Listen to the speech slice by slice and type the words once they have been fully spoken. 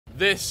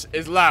This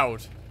is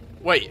loud.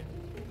 Wait,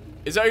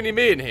 is it only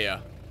me in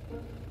here?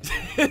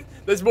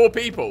 There's more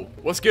people.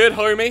 What's good,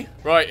 homie?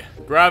 Right,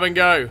 grab and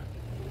go.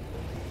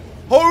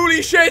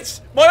 Holy shit!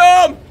 My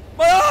arm!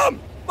 My arm!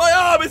 My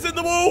arm is in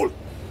the wall!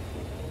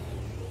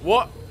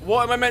 What?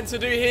 What am I meant to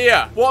do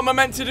here? What am I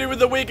meant to do with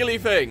the wiggly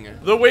thing?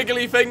 The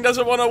wiggly thing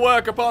doesn't want to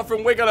work apart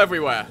from wiggle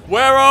everywhere.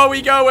 Where are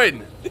we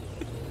going?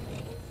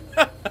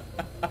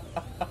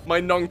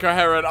 My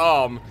non-coherent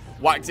arm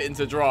whacked it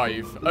into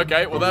drive.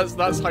 Okay, well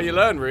that's how you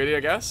learn, really,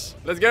 I guess.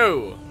 Let's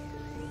go.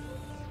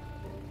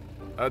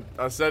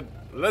 I said,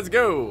 let's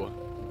go.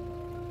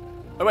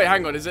 Oh wait,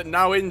 hang on. Is it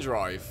now in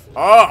drive?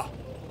 Ah!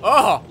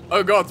 Ah!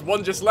 Oh god,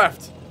 one just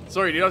left.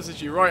 Sorry, dude, that's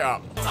actually right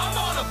up. I'm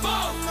on a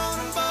boat.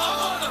 I'm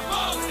on a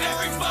boat.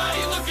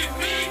 Everybody look at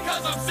me,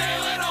 cause I'm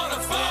sailing on a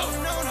boat.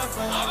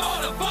 I'm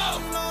on a boat.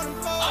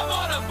 I'm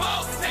on a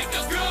boat. Take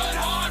a good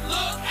hard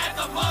look at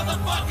the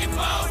motherfucking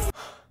boat.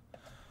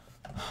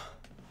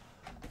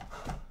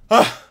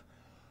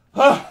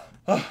 What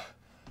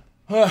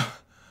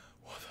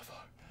the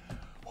fuck?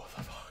 What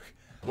the fuck?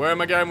 Where am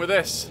I going with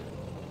this?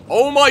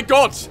 Oh my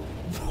god!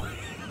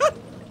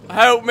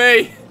 Help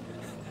me!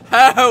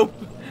 Help!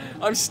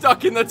 I'm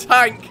stuck in the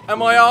tank and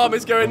my arm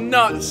is going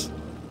nuts.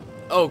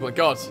 Oh my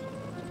god.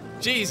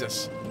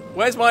 Jesus.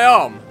 Where's my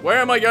arm? Where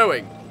am I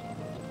going?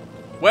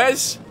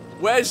 Where's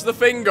the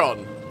thing gone?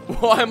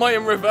 Why am I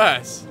in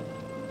reverse?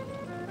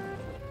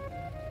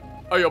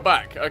 Oh, you're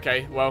back.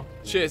 Okay, well,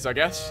 cheers, I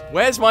guess.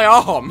 Where's my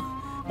arm?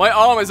 My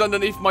arm is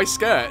underneath my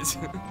skirt.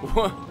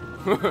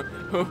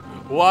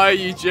 Why are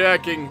you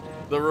jerking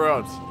the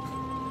rod?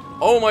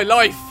 Oh, my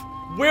life.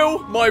 Will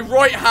my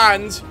right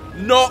hand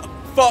not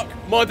fuck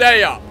my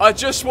day up? I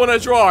just want to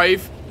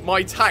drive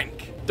my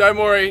tank. Don't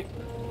worry.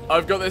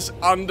 I've got this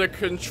under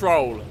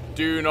control.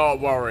 Do not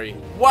worry.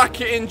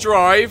 Whack it in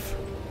drive.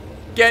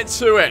 Get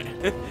to it.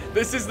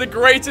 This is the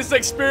greatest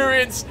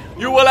experience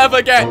you will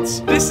ever get.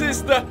 This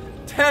is the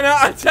 10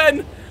 out of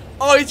 10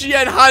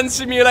 IGN hand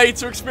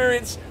simulator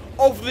experience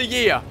of the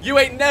year. You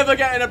ain't never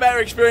getting a better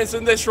experience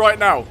than this right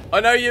now. I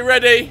know you're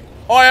ready.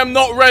 I am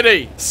not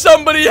ready.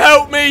 Somebody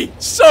help me.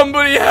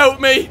 Somebody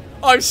help me.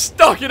 I'm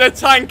stuck in a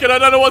tank and I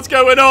don't know what's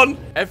going on.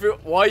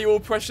 Why are you all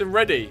pressing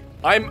ready?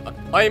 I'm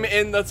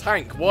in the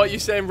tank. What are you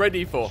saying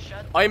ready for?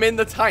 I'm in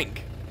the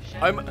tank.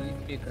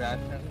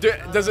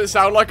 Does it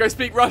sound like I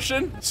speak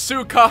Russian?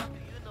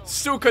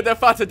 Suka de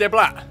fata de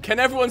black. Can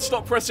everyone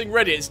stop pressing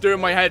ready? It's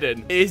doing my head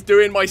in. It is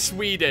doing my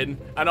Swede in.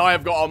 And I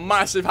have got a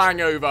massive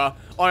hangover.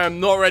 I am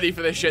not ready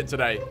for this shit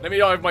today. Let me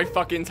dive my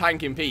fucking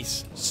tank in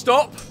peace.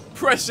 Stop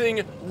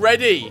pressing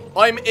ready.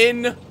 I'm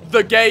in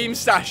the game,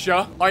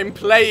 Sasha. I'm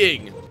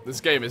playing.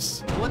 This game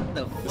is... What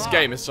the fuck? This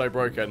game is so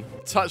broken.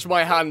 Touch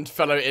my hand,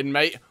 fellow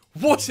inmate.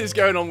 What is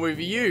going on with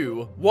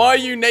you? Why are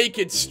you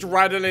naked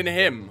straddling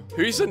him?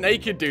 Who's the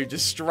naked dude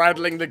just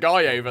straddling the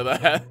guy over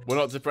there? We're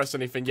not to press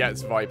anything yet,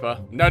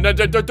 Viper. No.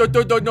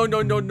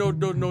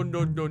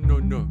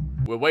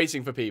 We're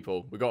waiting for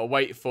people. We gotta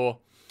wait for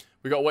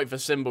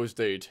Symbols,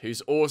 dude, who's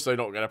also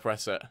not gonna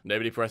press it.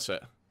 Nobody press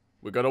it.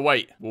 We gotta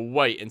wait. We'll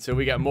wait until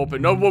we get more.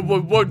 No,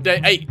 one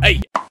day. Hey.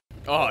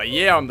 Oh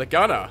yeah, I'm the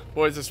gunner.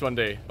 What does this one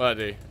do? What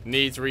do I do?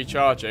 Needs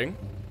recharging.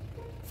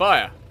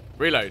 Fire.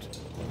 Reload.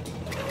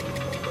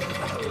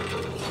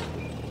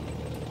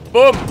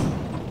 Boom!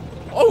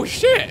 Oh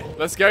shit!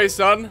 Let's go,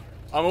 son.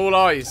 I'm all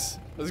eyes.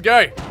 Let's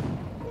go.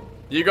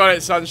 You got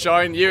it,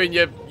 sunshine. You and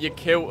your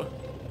kilt.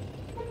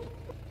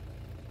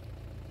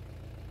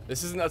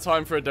 This isn't a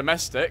time for a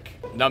domestic.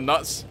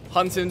 Numbnuts.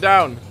 Hunt him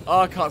down.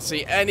 Oh, I can't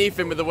see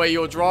anything with the way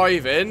you're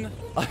driving.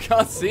 I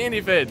can't see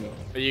anything.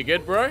 Are you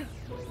good, bro?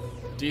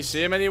 Do you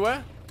see him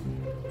anywhere?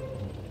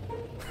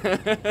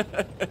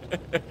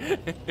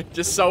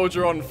 Just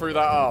soldier on through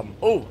that arm.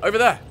 Oh, over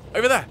there.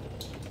 Over there.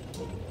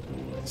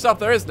 It's up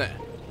there, isn't it?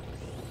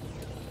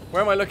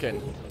 Where am I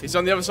looking? He's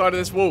on the other side of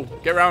this wall.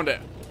 Get around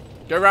it.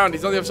 Go around.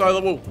 He's on the other side of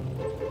the wall.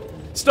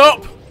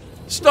 Stop!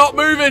 Stop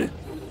moving!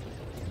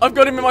 I've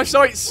got him in my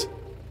sights.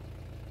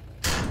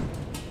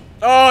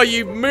 Oh,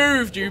 you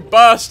moved, you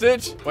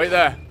bastard. Wait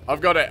there.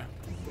 I've got it.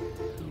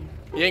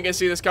 You ain't gonna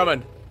see this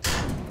coming.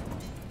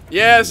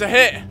 Yeah, it's a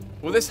hit.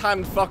 Will this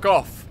hand fuck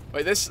off?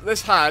 Wait,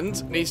 this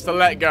hand needs to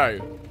let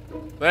go.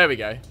 There we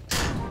go.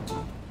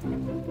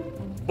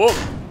 Boom.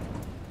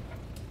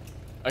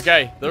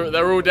 Okay,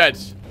 they're all dead.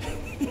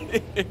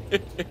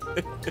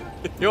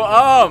 Your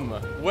arm!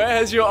 Where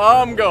has your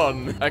arm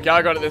gone? Okay,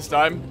 I got it this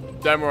time.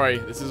 Don't worry,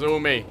 this is all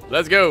me.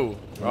 Let's go.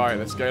 Right,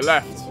 let's go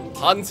left.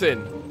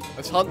 Hunting.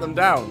 Let's hunt them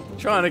down.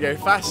 Trying to go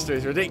faster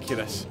is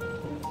ridiculous.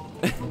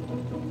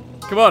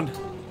 Come on.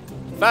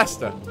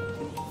 Faster.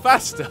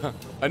 Faster.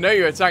 I know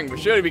you're a tank, but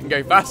surely we can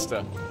go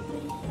faster.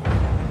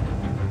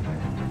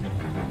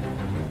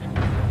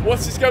 What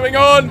is going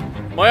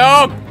on? My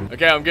arm!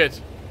 Okay, I'm good.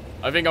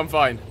 I think I'm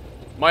fine.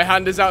 My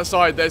hand is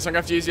outside there, so I'm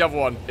going to have to use the other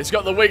one. It's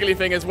got the wiggly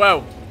thing as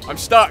well. I'm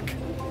stuck.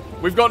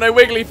 We've got no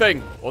wiggly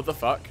thing. What the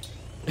fuck?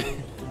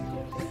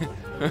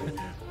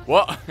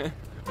 What?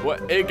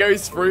 What? It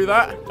goes through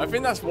that? I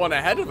think that's one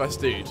ahead of us,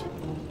 dude.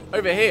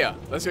 Over here.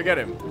 Let's go get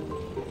him.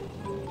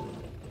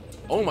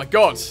 Oh my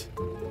god.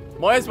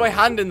 Why is my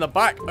hand in the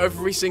back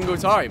every single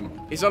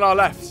time? He's on our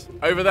left.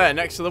 Over there,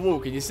 next to the wall.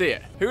 Can you see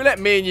it? Who let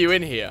me and you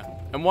in here?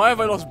 And why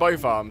have I lost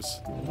both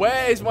arms?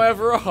 Where is my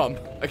other arm?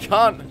 I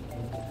can't.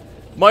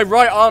 My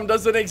right arm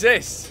doesn't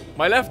exist.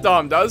 My left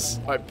arm does.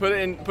 Right, put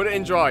it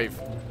in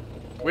drive.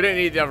 We don't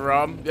need the other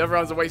arm. The other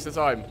arm's a waste of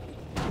time.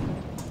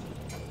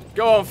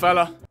 Go on,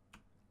 fella.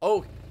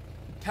 Oh,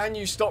 can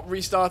you stop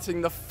restarting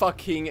the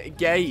fucking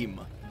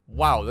game?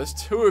 Wow, there's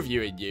 2 of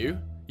you in you.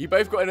 You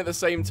both got in at the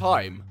same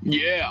time.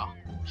 Yeah.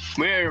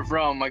 Where are you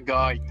from, my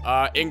guy?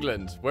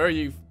 England. Where are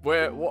you?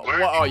 What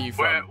are you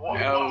from?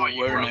 Oh,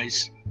 very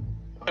nice.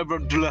 I'm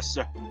from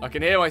Leicester. I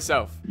can hear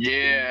myself.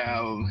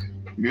 Yeah,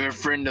 you're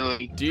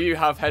friendly. Do you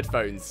have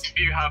headphones?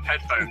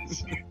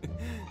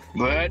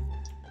 What?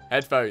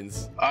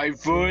 Headphones.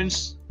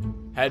 iPhones?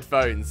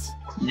 Headphones.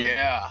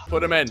 Yeah.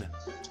 Put them in.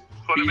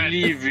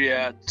 Believe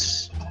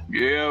it.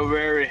 You're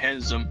very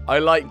handsome. I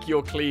like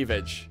your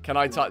cleavage. Can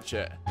I touch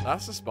it?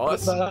 That's a spot.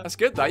 That's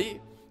good, that.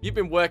 You've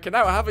been working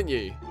out, haven't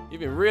you? You've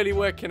been really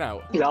working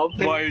out.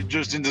 Why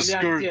just in the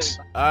skirt?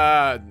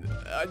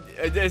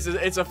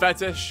 It's a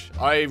fetish.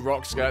 I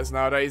rock skirts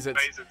nowadays.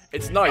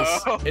 It's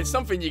nice. Oh. It's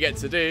something you get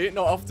to do,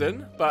 not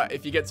often, but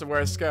if you get to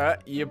wear a skirt,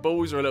 your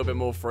balls are a little bit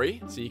more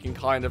free, so you can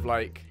kind of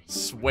like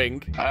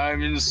swing.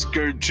 I'm in the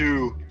skirt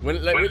too.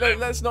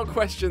 Let's not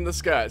question the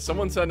skirt.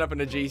 Someone turned up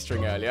in a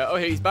G-string earlier. Oh,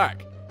 he's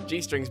back.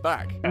 G-string's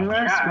back.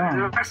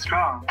 That's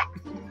strong.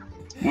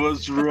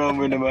 What's wrong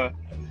with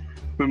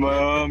my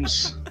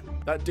arms?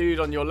 That dude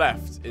on your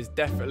left is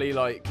definitely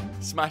like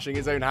smashing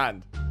his own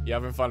hand. You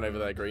having fun over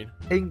there, Green?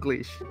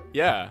 English.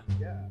 Yeah.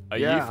 Are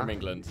you Yeah. from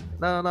England?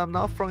 No, I'm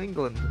not from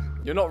England.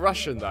 You're not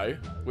Russian though,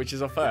 which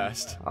is a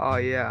first. Oh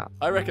yeah.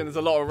 I reckon there's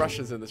a lot of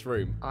Russians in this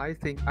room. I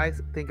think I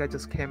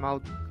just came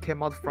out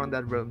from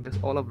that room.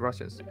 Just all of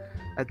Russians.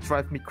 It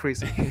drives me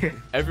crazy.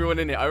 Everyone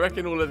in here. I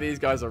reckon all of these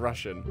guys are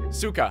Russian.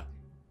 Suka.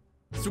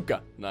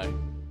 Suka. No.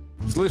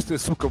 Слышь ты,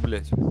 сука,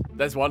 блядь.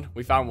 There's one.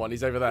 We found one.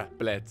 He's over there.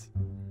 Bled.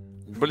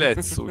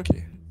 Блядь,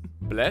 суки.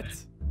 Bled?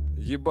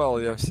 Ебал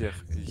я всех.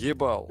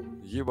 Ебал.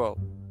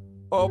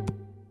 Оп,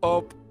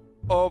 оп,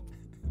 оп,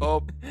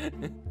 оп.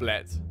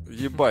 Bled.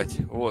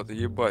 Ебать. Вот,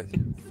 ебать.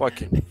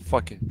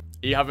 Fucking.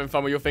 Are you having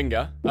fun with your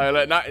finger? Oh,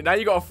 look, now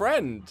you got a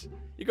friend.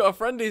 You got a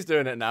friend who's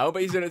doing it now,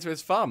 but he's doing it to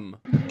his thumb.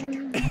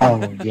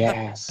 Oh,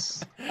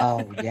 yes.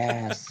 Oh,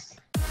 yes.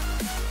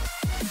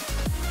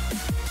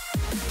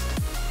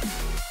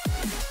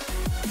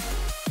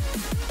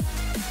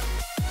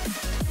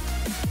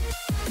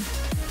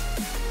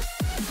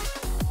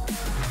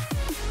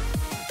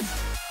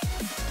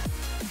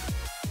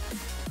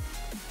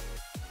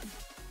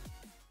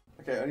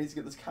 Okay, I need to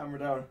get this camera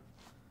down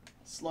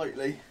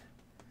slightly.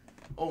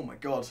 Oh my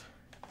god.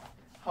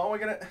 How am I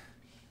gonna...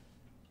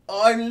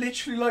 Oh, I'm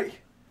literally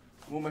like...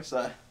 I'm almost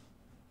there.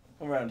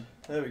 Come around.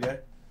 There we go.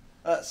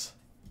 That's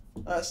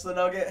the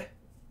nugget.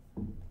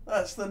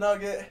 That's the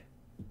nugget.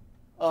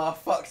 Oh, I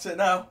fucked it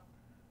now.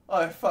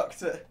 I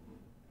fucked it.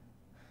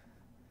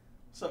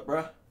 What's up,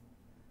 bruh?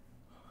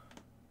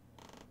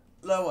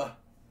 Lower.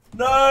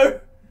 No!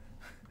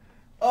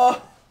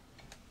 Oh!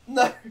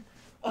 No!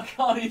 I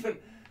can't even...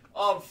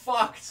 Oh, I'm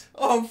fucked.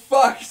 Oh, I'm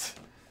fucked.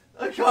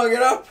 I can't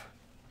get up.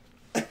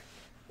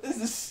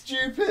 This is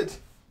stupid.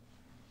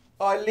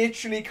 I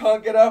literally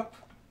can't get up.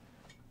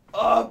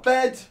 Oh,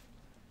 bed.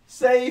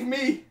 Save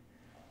me.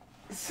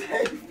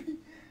 Save me.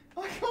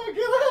 I can't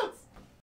get up.